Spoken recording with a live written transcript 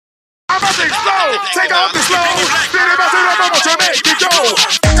it slow. Take off the slow. Then it must have rubber to make it go.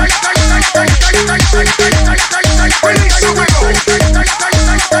 Release the wiggle. Release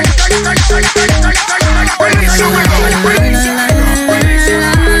the wiggle. Release the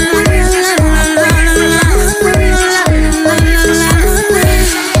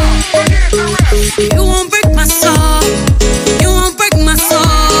You won't break my soul. You won't break my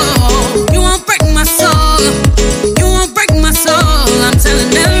soul. You won't break my soul. You won't break my soul. I'm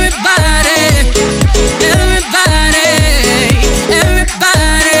telling everybody, everybody,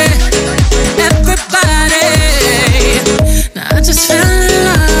 everybody, everybody. Now I just fell in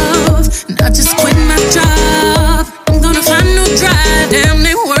love. Now I just quit my job. I'm gonna find a new drive. Damn,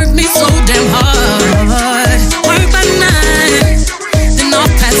 they work me so damn hard. Work by 9, then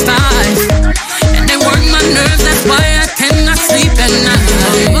off past 5. Nerves, that's why I cannot sleep at night.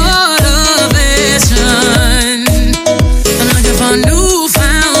 Motivation, I'm looking for a new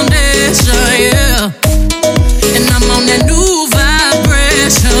foundation, yeah. And I'm on that new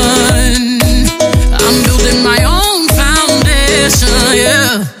vibration. I'm building my own foundation,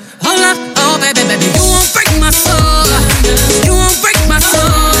 yeah. Hold up, oh baby, baby, you won't break my soul. You won't break my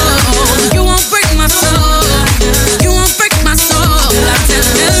soul. You won't break my soul. You won't break my soul. I'm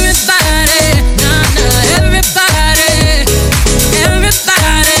telling everybody.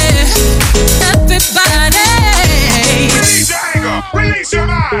 Release your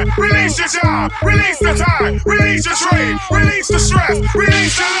mind, release your job, release the time, release your trade, release the stress,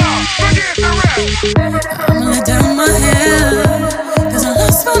 release your love, forget the rest. I'm gonna let down my hair, cause I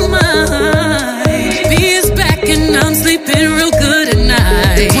lost my mind. B is back and I'm sleeping real good at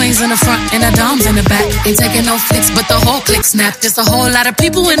night. The queens in the front and the doms in the back. Ain't taking no flicks, but the whole click snap. There's a whole lot of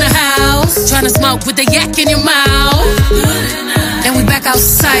people in the house, trying to smoke with the yak in your mouth. And we back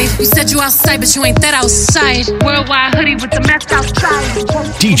outside. You said you outside, but you ain't that outside. Worldwide hoodie with the mess outside.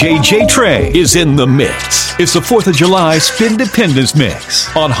 DJ J Trey is in the mix. It's the 4th of July Spindependance mix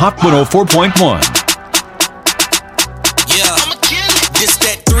on Hot 104.1. Yeah, this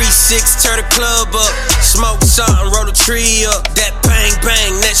that 3-6, turn the club up. Smoke something, roll a tree up. That bang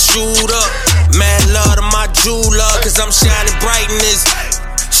bang, that shoot up. Mad love to my jeweler, cause I'm shining bright in this.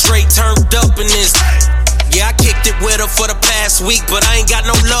 Straight turned up in this. Yeah, I kicked it with her for the past week, but I ain't got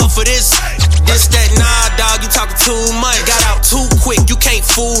no love for this. This, that, nah, dog, you talking too much. Got out too quick, you can't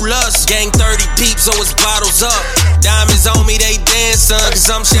fool us. Gang 30 deep, so it's bottles up. Diamonds on me, they dancing, cause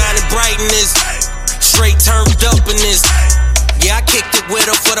I'm shining bright in this. Straight turned up in this. Yeah, I kicked it with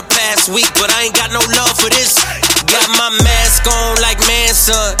her for the past week, but I ain't got no love for this. Got my mask on like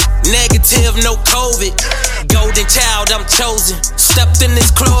Manson. Negative, no COVID. Golden child, I'm chosen. Stepped in this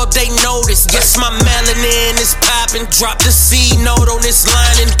club, they noticed. Yes, my melanin is popping. Drop the C note on this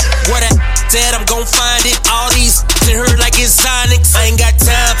lining. What I said, I'm gon' find it. All these in her like it's Sonics. I ain't got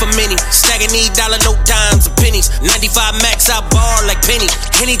time for many. Stacking these dollar note dimes and pennies. 95 max, I bar like Penny.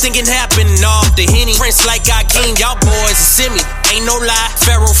 Anything can happen off the Henny. Prince like I King, y'all boys see me. Ain't no lie,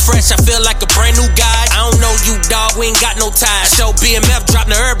 Pharaoh fresh, I feel like a brand new guy. I don't know you, dog, we ain't got no ties. Show BMF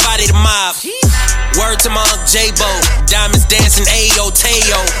dropping to everybody to mob. Word to my Uncle J-Bo, diamonds dancing, Ayo,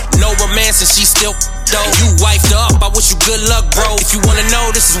 Teo. No romance and she still though. You wifed up, I wish you good luck, bro. If you wanna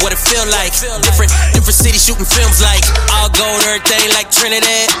know, this is what it feel like. Different cities shooting films like all gold, everything like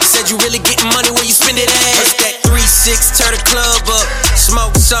Trinidad. Said you really getting money where you spend it at. First that 3-6, turn the club up.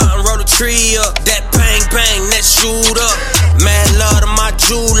 Smoke something, roll a tree up. That bang bang, that shoot up. Mad love to my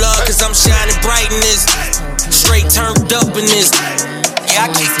jeweler, cause I'm shining bright in this. Straight turned up in this. Yeah,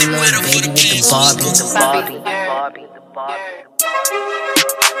 I kicked it with her for the kids.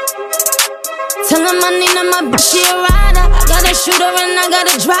 Tell him I need him, my bitch, she a rider. I got a shooter and I got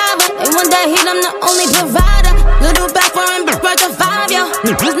a driver. They want that heat, I'm the only provider. Little back for him, bitch, worth a 5, yo.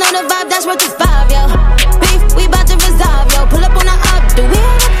 Niggas know the vibe, that's worth a 5, yo. Beef, we bout to resolve, yo. Pull up on the up, do we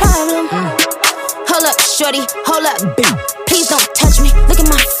have a problem? Hold up, shorty, hold up, boo. Please don't touch me. Look at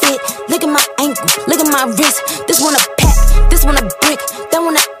my fit, look at my ankle, look at my wrist. This one a pack, this one a brick, that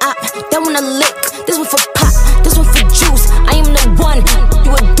one a op, that one a lick. This one for pop, this one for juice. I am the one,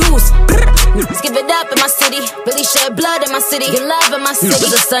 you a deuce. Let's give it up in my city. Really shed blood in my city. Get love in my city.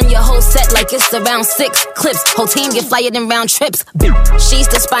 The sun, your whole set like it's around 6 clips. Whole team get flyer than round trips.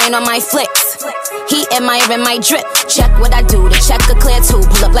 She's still spying on my flicks. He admiring my drip. Check what I do. The check a clear too.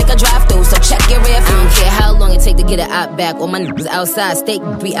 Pull up like a drive-thru, so check your rear view. I don't care how long it take to get it out back. All my niggas outside, steak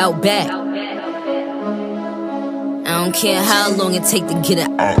be out back. I don't care how long it take to get it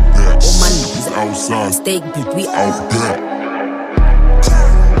out back. All my niggas outside, steak be out back.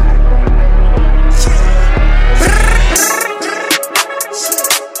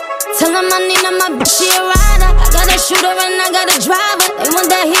 Tell him I need him, my bitch, she a rider. I got a shooter and I got a driver. They want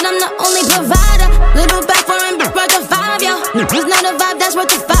that heat, I'm the only only provider. Little back for him, worth the 5, yo. It's not a vibe, that's worth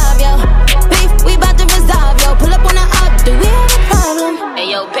the 5, yo. Beef, we bout to resolve, yo. Pull up on the up, do we have a problem?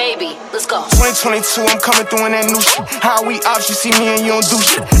 Hey, yo, baby, let's go. 2022, I'm coming through in that new shit. How we ops, you see me and you don't do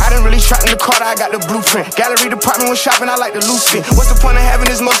shit. I didn't really trap in the car, I got the blueprint. Gallery department when shopping, I like to lose fit. What's the point of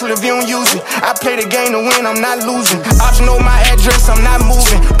having this muscle if you don't use it? I play the game to win, I'm not losing. Ops know my address, I'm not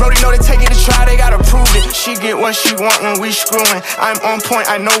moving. Brody know they take it to try, they gotta prove it. She get what she want when we screwing. I'm on point,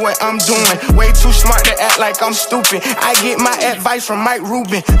 I know what I'm doing. Way too smart to act like I'm stupid. I get my advice from Mike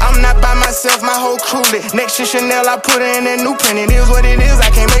Rubin. I'm not by myself, my whole crew lit. Next to Chanel, I put her in that new print. It is what it is, I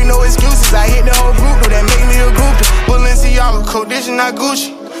can't make no excuses. I hit the whole group, though that make me a groupie. Balenciaga, Codition, not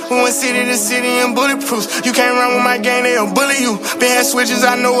Gucci. We went city to city in bulletproofs. You can't run with my gang, they'll bully you. Been had switches,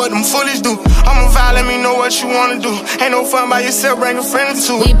 I know what them foolish do. I'm a vibe, let me know what you wanna do. Ain't no fun by yourself, bring a friend or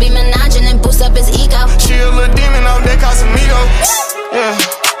two. We be menaging and boost up his ego. She a little demon out there, Casamigo. Yeah,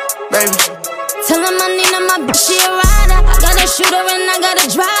 baby. Tell him I need my bitch, she a rider. I got a shooter and I got a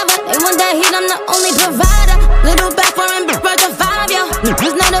driver. They want that heat, I'm the only provider. Little back for him, worth the 5, yo.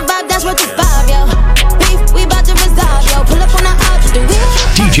 It's not a vibe, that's worth the 5, yo. Beef, we bout to resolve, yo. Pull up on the out, do we?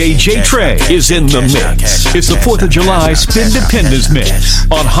 DJ J Trey is in the mix. It's the 4th of July Spindependance mix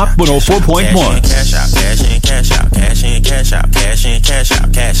on Hot 104.1. Cash out, cash in, cash out, cash in, cash out, cash in, cash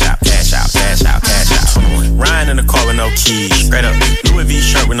out, cash out, cash out, cash out, cash out. Riding in the car with no keys, straight up Louis V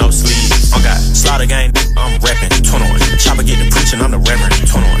shirt with no sleeves. On God, Slaughter Gang, I'm reppin'. 21. Chopper get the preaching, I'm the reverend.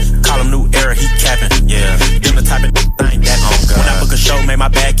 21. Call him new era, he capping. Yeah, them the type of I ain't that on God. When I book a show, make my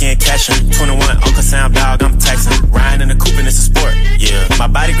back end cashin'. 21, Uncle Sam dog, I'm taxing. Riding in the coupe and it's a sport. Yeah, my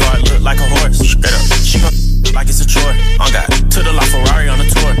bodyguard look like a horse. Straight up, she gon' like it's a chore. On God, to the La Ferrari on the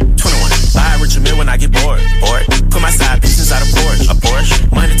tour. 21, buy a Richard Mille when I get bored. Bored, put my side piece inside a Porsche. A Porsche,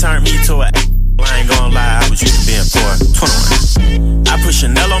 money turned me to a. I ain't gon' lie, I was used to being poor. 21. I put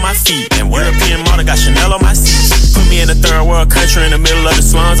Chanel on my feet, and European model got Chanel on my seats. Put me in a third world country in the middle of the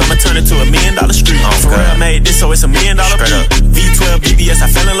slums, I'ma turn it to $1 million street. For real, I made this, so it's $1 million beat. V12 BBS, I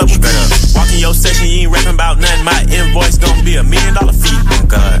fell in love with beat. Walk in your section, you ain't rapping about nothing. My invoice gon' be $1 million fee. Oh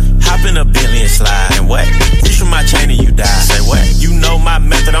God, hop in a Bentley and slide, and what? Reach for my chain and you die. Say what? You know my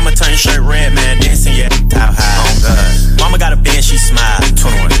method, I'ma turn your shirt red, man, dancing your top high. Oh God, mama got a band, she smile.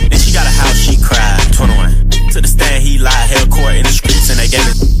 21. Then she got a house, she cried. 21. To the stand, he lied, held court in the streets, and they gave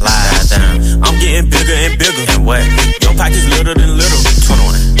it lies down. I'm getting bigger and bigger, and what? Your pockets little than little.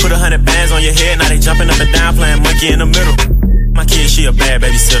 21. Put 100 bands on your head, now they jumping up and down, playing monkey in the middle. My kid, she a bad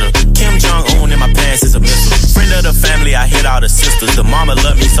babysitter. Kim Jong-un in my pants is a missile. Friend of the family, I hit all the sisters. The mama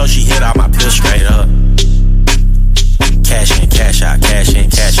love me, so she hit all my pills straight up. Cash in, cash out, cash in,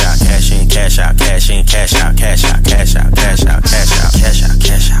 cash out, cash in, cash out, cash in, cash out, cash out, cash out, cash out, cash out, cash out,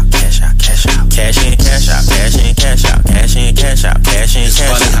 cash out, cash out, cash out, cash in, cash out, cash in, cash out, cash in, cash out, cash in,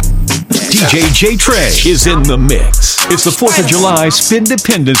 cash out. DJ J Trey is in the mix. It's the 4th of July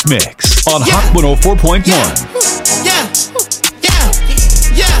Spindependance mix on Hot 104.1.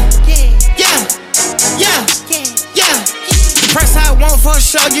 Price I want for a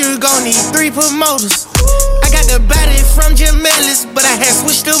show, you gon' need 3 promoters. I got the body from Jim Ellis, but I had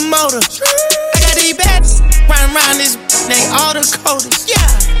switched the motor. I got these bad round this, they all the coders. Yeah,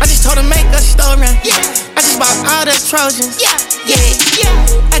 I just told her make a store run. Yeah, I just bought all the Trojans. Yeah.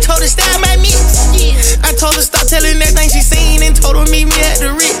 I told her style my mix. Yeah, I told her stop telling everything she seen and told her meet me at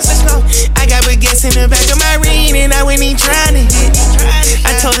the Ritz. Let's go. I got baguettes in the back of my ring and I went in trying to hit.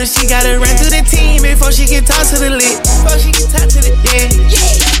 I told her she gotta run to the team before she can talk to the lit.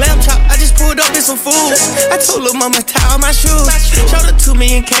 Lamb chop, I just pulled up in some food. I told her mama tie all my shoes. Showed her 2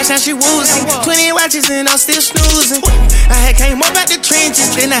 million cash, now she woozing. 20 watches and I'm still snoozing. I had came up out the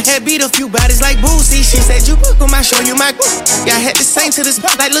trenches, then I had beat a few bodies like Boosie. She said you book 'em, I show you my. Yeah, I had to sing to this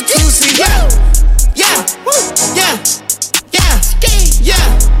like Latusi. Yeah.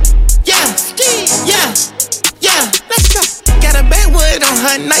 Let's go. Got a backwood on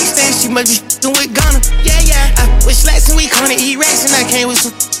her nightstand, she must be f***ing with Ghana. Yeah. I with slacks and we gonna eat racks and I came with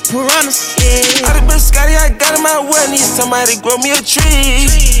some piranhas. Yeah. Out of biscotti, I got in my well, need somebody grow me a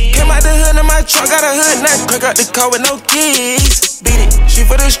tree. Came out the hood in my truck, got a hood nut, crack out the car with no keys. Beat it, she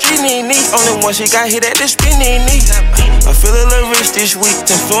for the street knee. Only one she got hit at the spinning knee. I feel a little rich this week,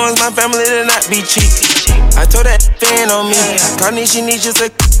 to influence my family to not be cheap. I told that fan on me, Carney she needs just a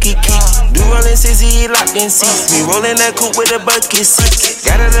kiki. Do rollin' sissy, locked in seats. Me rollin' that coupe with a bucket seat.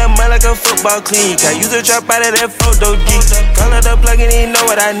 Got it up mud like a football clean. I use a drop out of that photo G. Call it the plug and he know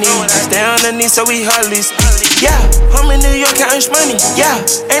what I need. Stay on the knee so we hardly speak. Yeah, home in New York counting money. Yeah,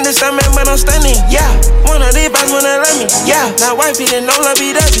 ain't the star man but I'm stunning. Yeah, one of these boys wanna love me. Yeah, now wifey didn't know love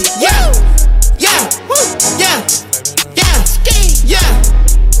be dubby. Yeah.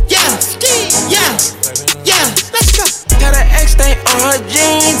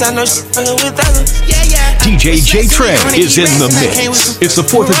 I know she fucking with others. Yeah. DJ J Trey is in the mix. It's the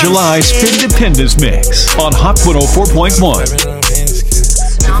 4th of July Spindependance mix on Hot 104.1.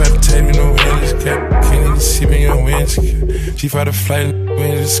 Take me no can't even see me on winds. She fight a flight,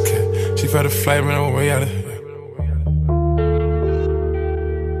 she fight a flight, man, I'm way out of here.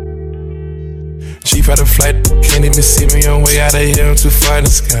 She fight a flight, can't even see me on way out of here. I'm too far in the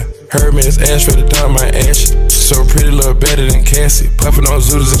sky. Heard me, it's ash for the down my ash. So pretty, little better than Cassie. Puffin' on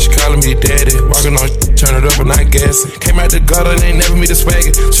Zooters and she calling me daddy. Walking on, turn it up and not gassing. Came out the gutter and ain't never me the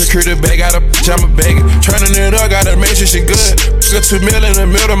swagger. Security bag, got a bitch, I'm a bagger. Turning it up, gotta make sure she good. Got 2 mil in the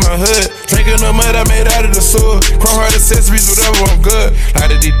middle of my hood. Drinking the mud I made out of the sewer. Chrome heart accessories, whatever, I'm good. A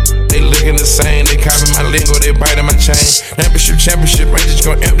lot of these, they looking the same. They copy my lingo, they biting my chain. Championship, ain't just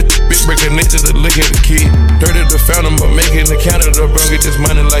gon' empty. Big break a nature to look at the kid. Dirty the fountain, but making the counter, bro. Get this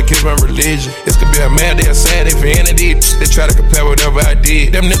money like it's my religion. This could be a mad, they a sad, they vanity. They try to compare whatever I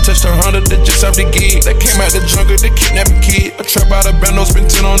did. Them that touched 100, they just off the gig. They came out the jungle, they kidnapping kid. I trap out a bando,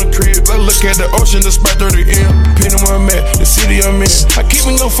 spend 10 on the crib. I look at the ocean, the spot 30 M. Pinning where I'm at, the city I'm in. I keep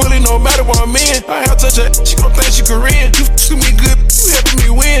me no fully, no matter where I'm in. I have touch her, she gon' think she Korean. You f***ing me good, you helping me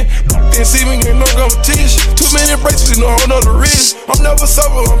win. Didn't see me, ain't no competition. Too many bracelets, no whole nother wrist. I'm never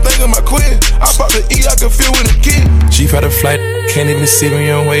sober, I'm thinking my quit. I bought the E, I can feel when the kid. She had a flight, can't even see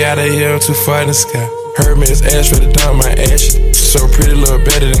me on way out of here. I'm too far in the sky. Heard me, it's ash for the down my ash. So pretty, little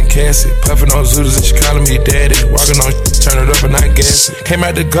better than Cassie. Puffin' on Zooters and she calling me daddy. Walking on, turn it up and not gassing. Came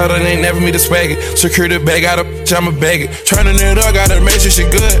out the gutter and ain't never me the swagger. Security bag, got a bitch, I'm a bagger. Turning it up, gotta make sure she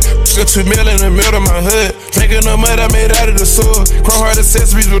good. Got 2 mil in the middle of my hood. Drinking the mud I made out of the sewer. Chrome heart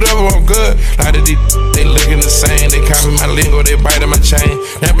accessories, whatever, I'm good. A lot of these, they looking the same. They copy my lingo, they biting my chain.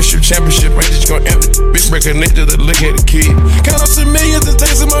 Championship, ain't just gon' empty. Big break a nature to look at the kid. Count up some millions and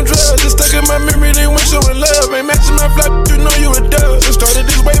take some on drugs. Just stuck in my memory, they went showing love. Ain't matching my fly, you know you a dub. Just started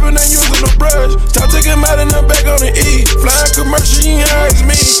this wave and ain't using no brush. Top taking him out and I'm back on the E. Flying commercial, you ain't high as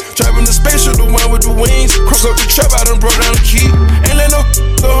me. Driving the spaceship, the one with the wings. Cross up the trap, I done broke down the key. Ain't let no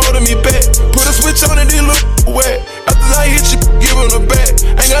go holding me back. Put a switch on and then look wet. After I hit you, give him a back.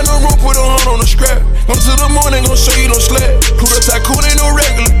 Ain't got no room, put a hand on the scrap. Come to the morning, gon' show you no slack. Pluto tycoon ain't no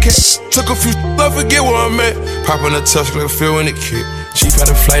regular cat. Took a few, I forget where I'm at. Popping a touch, like a feel when it kick. Chief had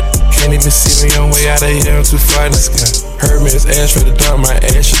a flight, can't even see me on way out of here. I'm too far in the sky. Heard me, it's ash for the down my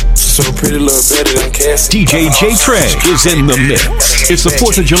ash. So pretty, little better than Cassie. DJ J Trey is in the mix. It's the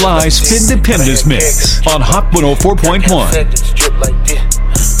 4th of July Spindependance mix on Hot 104.1.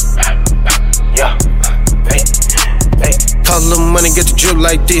 Yeah. Call a little money, get the drip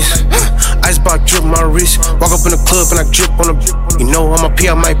like this. Icebox drip my wrist. Walk up in the club and I drip on the. You know I'm a P,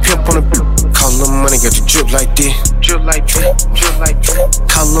 I might pimp on the. Call a little money, get the drip like this. Drip like this, drip like this.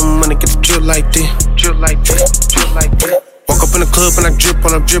 Call a little money, get the drip like this. Drip like this, drip like this. Walk up in the club and I drip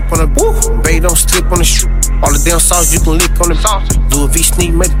on a woo. Babe, don't slip on the shoe. All the damn sauce you can lick on the Louis V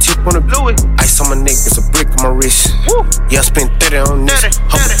sneak, make the tip on the Louis. Ice on my neck, it's a brick on my wrist. Woo. Yeah, I spent 30 on this.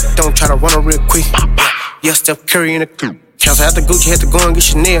 Don't try to run her real quick. Yeah, Steph Curry in the coupe. Cancel out the Gucci, had to go and get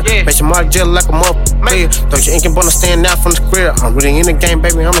Chanel. Make your mark gel like a motherfucker player. Don't you ink and bonus stand out from the square. I'm really in the game,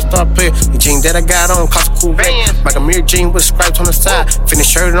 baby, I'm a star player. The jeans that I got on cost a cool rate. Like a mirror jean with stripes on the side. Finish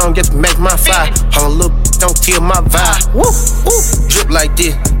shirt on, get to match my fire. Hold a little, don't kill my vibe. Woo, woo, drip like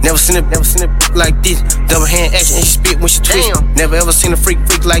this. Never seen it like this. Double hand action and she spit when she twist. Never ever seen a freak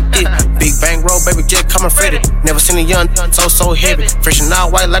like this. Big bang roll, baby, jet coming Freddy. Never seen a young so heavy. Fresh and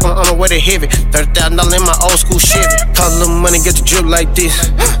all white like I'm on the way to heavy. $30,000 in my old school Chevy. Call a little money, get the drip like this.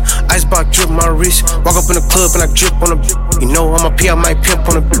 Icebox drip my wrist. Walk up in the club and I drip on the. You know I'm a P, I might pimp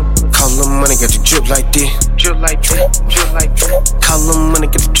on the. Call a little money, get the drip like this. Drip like this, drip like this. Call a little money,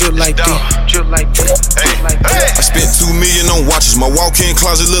 get the drip like this. Drip like this, drip like this. I spent $2 million on watches. My walk-in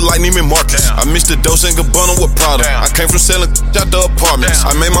closet look like Neiman Marcus. I mixed the dose and Gabbana with Prada. I came from selling out the apartments.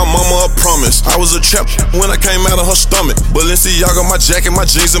 I made my mama a promise. I was a trap when I came out of her stomach. Balenciaga, my jacket, my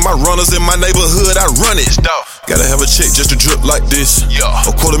jeans, and my runners in my neighborhood. I run it. Gotta have a check just to drip like this.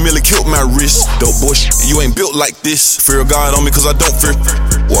 A $250,000 killed my wrist. Dope boy, you ain't built like this. Fear of God on me cause I don't fear.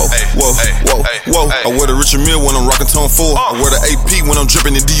 Whoa, whoa, whoa, whoa. I wear the Richard Mille when I'm rockin' Tom Ford. I wear the AP when I'm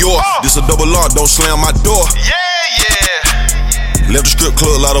drippin' in Dior. This a double R, don't slam my door. Left the strip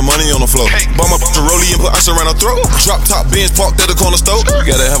club, a lot of money on the floor. Bought my rollie and put ice around her throat. Drop top Benz parked at the corner store. You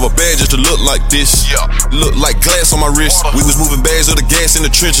gotta have a badge just to look like this. Look like glass on my wrist. We was moving bags of the gas in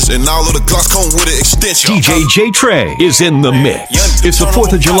the trenches, and all of the Glocks come with an extension. DJ J Trey is in the mix. It's the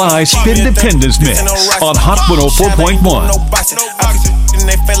 4th of July Spindependance mix on Hot 104.1.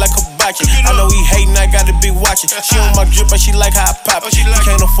 They feel like a bike. watching. I know he hating, I gotta be watching. She on my drip, but she like how I pop it. We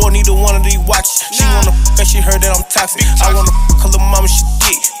can't afford neither one of these watches. She wanna cause she heard that I'm toxic. I wanna call her mama, she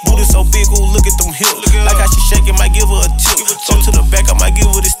thick. Booty so big, ooh, look at them hips. Like how she shaking, might give her a tip. Go to the back, I might give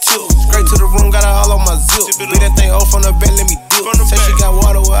her this tip. Straight to the room, got her all on my zip. Beat that thing off from the bed, let me dip. Say she got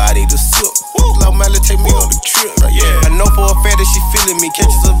water, well, I need a sip. Love Miley, take me on the trip. I know for a fact that she feeling me.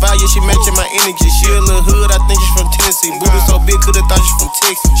 Catches a value, she matching my energy. She a little hood, I think she's from Tennessee. Booty so big, could've thought she's from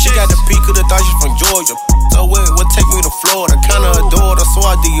Texas. She got the P, could've thought she's from Georgia. So what take me to Florida? Kinda adored her, so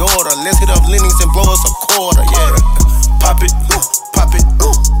I deorder. Let's hit up Lennox and blow us a quarter, yeah. Pop it, pop it,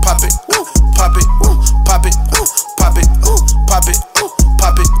 pop it, pop it, pop it, pop it, pop it, pop it, pop it,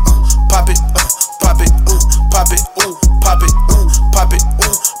 pop it, pop it, pop it, pop it,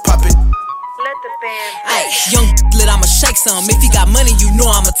 pop it. Ay, young lit, I'ma shake some. If you got money, you know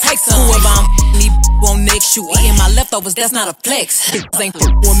I'ma take some. Whoever I'm need won't next you. Eating my leftovers, that's not a flex. Ain't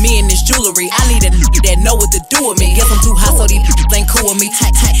with me in this jewelry. I need a nigga that know what to do with me. Guess I'm too hot, so these ain't cool with me.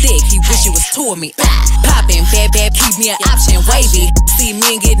 Tight thick, he wish it was two of me. Poppin', bad, keep me an option. Wavy, see me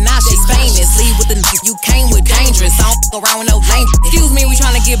and get nauseous. Famous, leave with the niggas you came with. Dangerous, I don't fuck around with no lame. Excuse me, we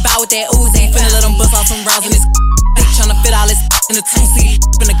tryna get by with that Uzi. Finna let them bust off some rounds in this. Tryna fit all this in a 2-seat.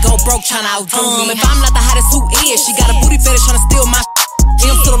 Finna go broke, tryna outdo me. If I'm not the hottest, who is? She got a booty fetish tryna steal my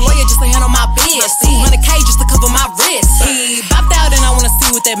M's to the lawyer just to handle my biz. 200K just to cover my wrist. He bopped out and I wanna see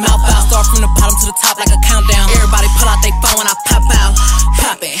what that mouth out. Start from the bottom to the top like a countdown. Everybody pull out their phone when I pop out.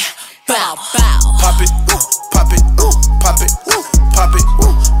 Pop it, bow, bow. Pop it, pop it, pop it, pop it, pop it,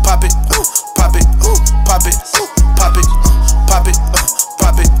 pop it, pop it, pop it, pop it, pop it,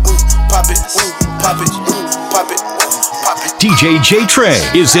 pop it, pop it, pop it. DJ J Trey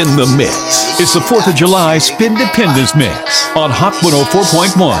is in the mix. It's the 4th of July Spindependance Mix on Hot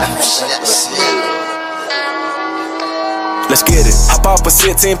 104.1. Let's get it. Hop off a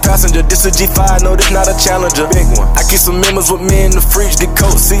 16 passenger. This a G5, no, this not a Challenger. Big one. I keep some members with me in the fridge. The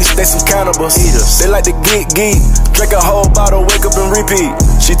coat seats, they some cannibals. Eaters. They like to geek. Drink a whole bottle, wake up and repeat.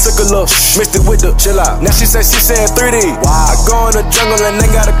 She took a look, mixed it with the chill out. Now she saying 3D. Wow. I go in the jungle and they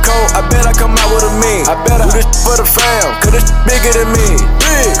got a coat. I bet I come out with a mean. I bet I do this for the fam, cause this bigger than me.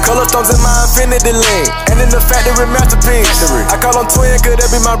 Big. Color stones in my infinity lane. And in the factory masterpiece. I call him twin, could that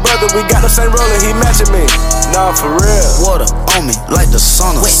be my brother? We got the same roller, he matching me. Nah, for real. Water on me like the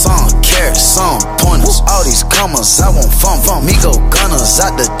sauna. Some carrots, some pointers. All these commas, I want fun. Me go gunners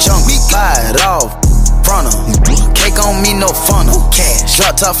out the junk. Buy it off. Fronter. Cake on me, no funnel. Cash.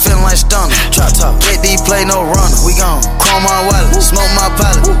 Drop top feeling like stunner. Drop top. JD play no runner. We gon' chrome my wallet. Smoke my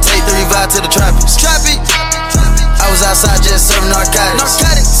pilot. Take 3 vibe to the trappies. Trappy. I was outside just serving narcotics.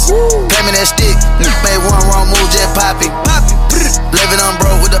 Pay me that stick. Made one wrong move, just pop it. Living on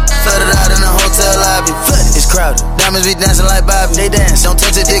broke with the flooded out in the hotel lobby. It's crowded. Diamonds be dancing like Bobby. They dance. Don't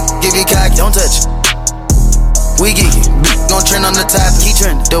touch a dick. Give you cocky. Don't touch it. We geeky. Gon' trend on the top. Keep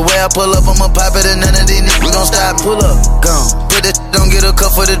trending. The way I pull up, I'ma pop it and none of these niggas gon' stop. Pull up. Gone. Put that don't get a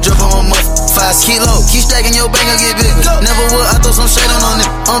cup for the drip on my 5 kilo. Keep stacking your bank, gon' get bigger. Never would. I throw some shade on it.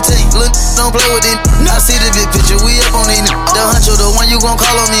 On tape. Look, don't play with it. I see the big picture. We up on it. The huncho, the one you gon'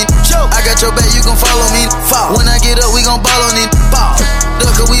 call on me. I got your back, you gon' follow me. When I get up, we gon' ball on it.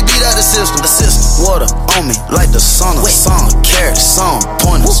 Cause we beat out the system. Water on me like the sauna. Some carrots, some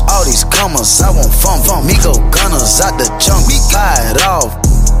pointers. All these commas, I want fun. Me go gunners out the junk. Buy it off.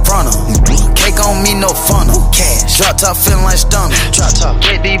 Fronter. Cake on me, no funnel. Cash. Drop top feeling like stunner. Drop top.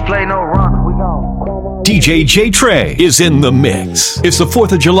 JD play no runner. We gon' DJ J Trey is in the mix. It's the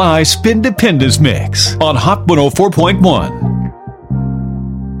 4th of July Spindependance Mix on Hot 104.1.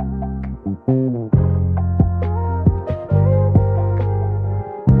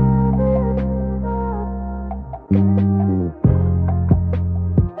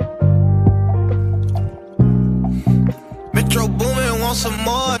 Some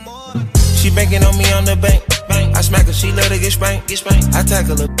more. She banking on me on the bank. I smack her, she let her get spanked. I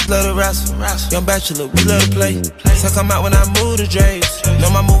tackle her, let her wrestle. Young bachelor, we love to play. So come out when I move the drapes.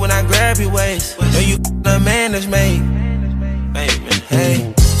 Know my move when I grab your waist. Know you a man that's made.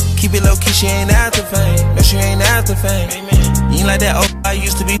 Hey, keep it low key, she ain't after fame. No, she ain't after fame. You ain't like that old I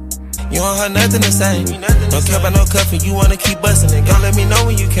used to be. You don't heard nothing the same. Don't care about no cuffing, you wanna keep bustin' it. Gon' let me know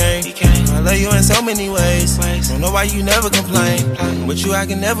when you came. I love you in so many ways. Don't know why you never complain. With you I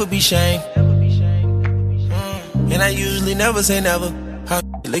can never be shamed. And I usually never say never. How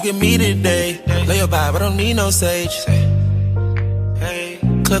look at me today. Lay your vibe, I don't need no sage. Hey,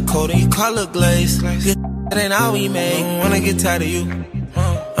 clip coat and you call it glaze. That ain't all we made. Wanna get tired of you.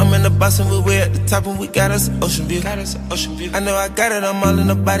 I'm in the bus and we're at the top and we got us an ocean view. I know I got it, I'm all in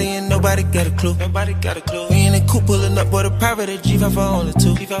the body and nobody got a clue. We in the coupe pulling up, boy, the private at G5 on the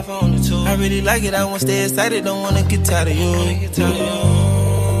two. I really like it, I wanna stay excited, don't wanna get tired of you. Wanna get tired of you.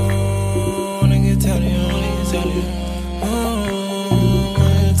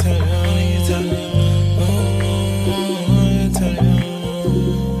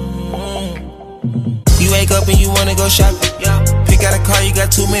 You wake up and you wanna go shopping. Pick out a car, you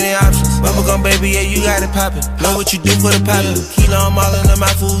got too many options. Bubblegum baby, yeah, you got it poppin'. Know what you do for the poppin'. Kilo, I'm all in the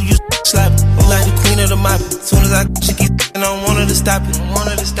mouth, fool, you slappin'. I'm like the queen of the moppin'. Soon as I she keep and I don't want her to stop it. And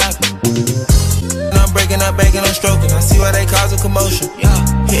I'm breaking up, back and I'm stroking. I see why they cause a commotion.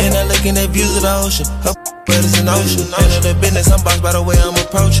 Hitting her, looking at views of the ocean. Her but it's an ocean. None of the business, I'm bossed by the way I'm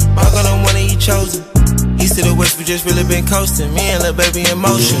approaching. Walk on the one that you chosen. East to the west, we just really been coasting. Me and little baby in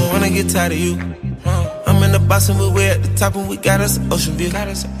motion. Wanna get tired of you. I'm in the bus and we're at the top and we got us an ocean view.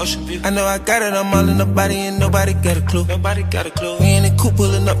 I know I got it, I'm all in the body and nobody got a clue. We in the coupe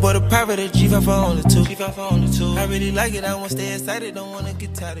pulling up, boy, the private at G5 on the two. I really like it, I wanna stay excited, don't wanna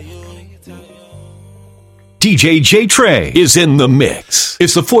get tired of you. DJ J Trey is in the mix.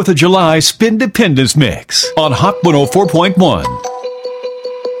 It's the 4th of July Spindependance mix on Hot 104.1.